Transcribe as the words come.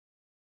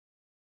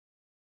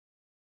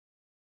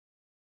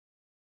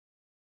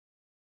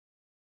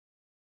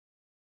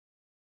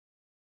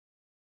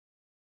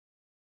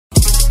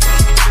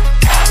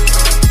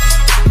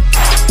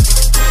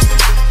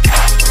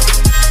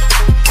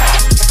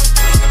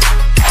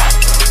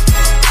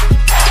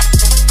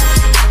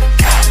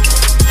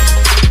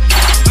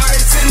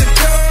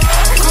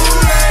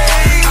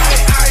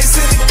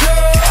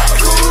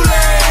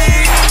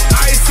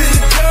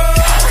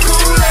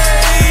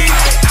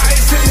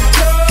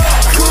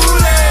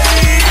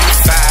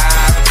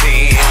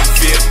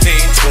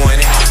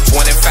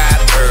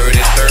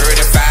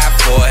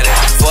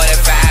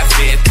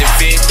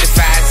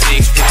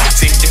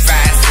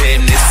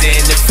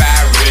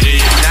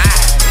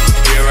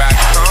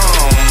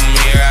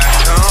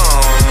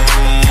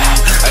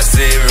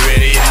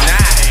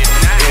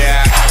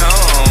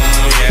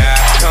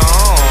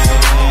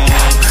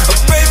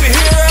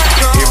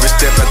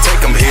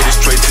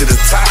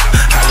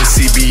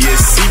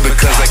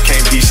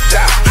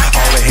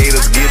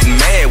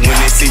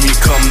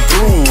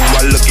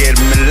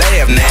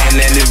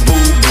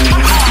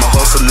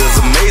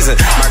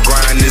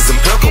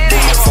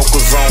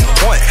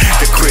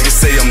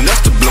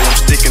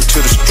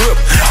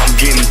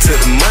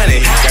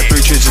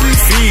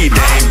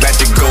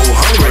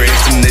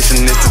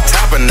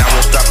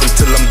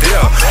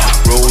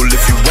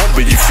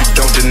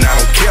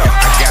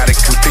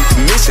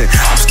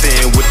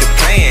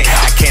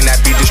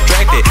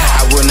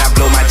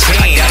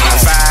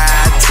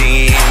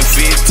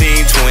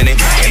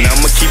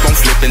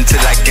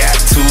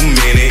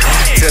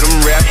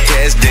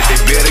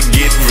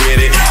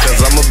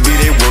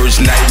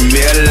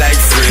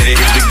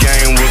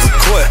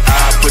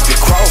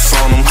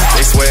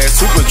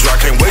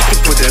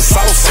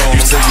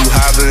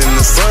hotter than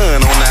the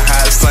sun on a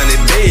hot sunny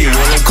day.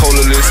 Well, I'm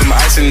colder than some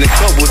ice in the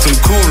cup with some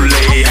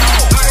Kool-Aid.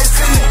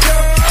 Ice in the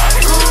cup,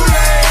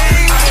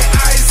 Kool-Aid.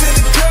 Ice in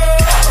the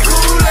cup,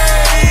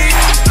 Kool-Aid.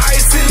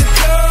 Ice in the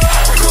cup,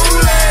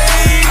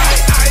 Kool-Aid.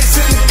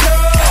 Ice in the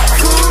cup,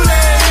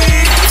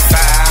 Kool-Aid.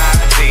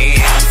 5,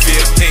 10,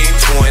 15,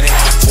 20,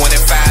 25,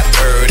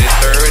 30,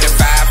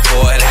 35,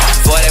 40,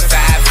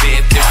 45,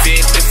 50,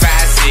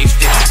 55,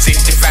 60,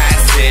 65,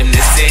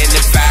 70,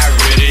 75,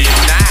 ready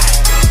or not.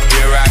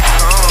 Here I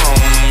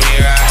come,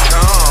 here I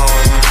come.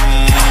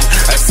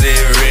 I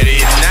said ready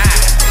or not.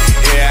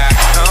 Here I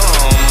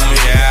come,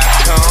 here I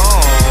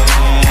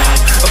come.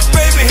 Oh,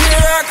 baby,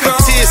 here I come.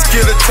 A tear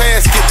skid, a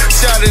tasket,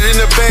 shot it in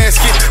the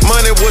basket.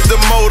 Money was the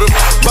motive,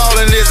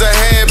 ballin' is a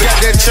habit.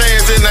 Got that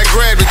chance and I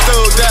grabbed it,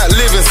 thugged out,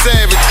 living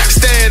savage.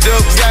 Stand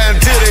up, guy,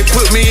 until they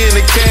put me in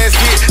the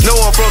casket. Know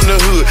I'm from the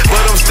hood,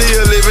 but I'm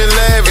still living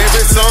lavish.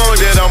 Every song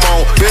that I'm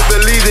on,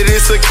 better believe that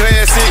it's a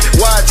classic.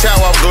 Watch how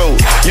I glow,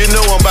 you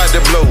know I'm about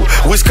to blow.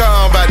 Which car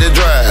I'm about to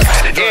drive?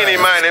 Any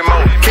money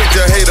more. Catch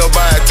a hater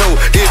by a toe,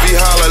 if he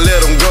holler,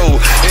 let him go.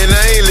 And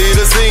I ain't leave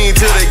the scene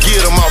till they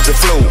get him off the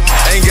floor.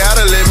 Ain't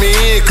gotta let me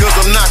in, cause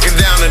I'm knocking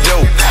down the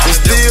door. And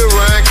still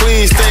rhyme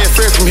clean, staying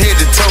fresh from head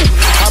to toe.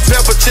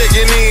 Hotpeppa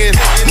checking in,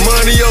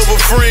 money over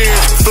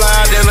friends. Fly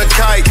than a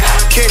kite,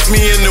 catch me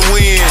in the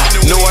wind.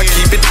 Know I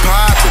keep it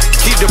poppin',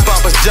 keep the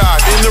poppers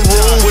jock. In the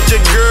room with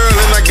your girl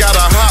and I got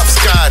a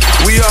hopscotch.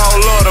 We all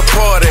love the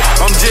party,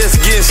 I'm just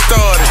getting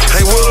started.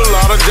 Ain't with a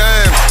lot of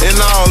dimes and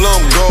all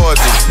them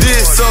gorgeous.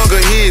 This song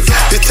of hits,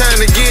 it's time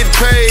to get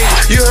paid.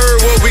 You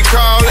heard what we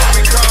call it,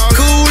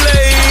 Kool-Aid.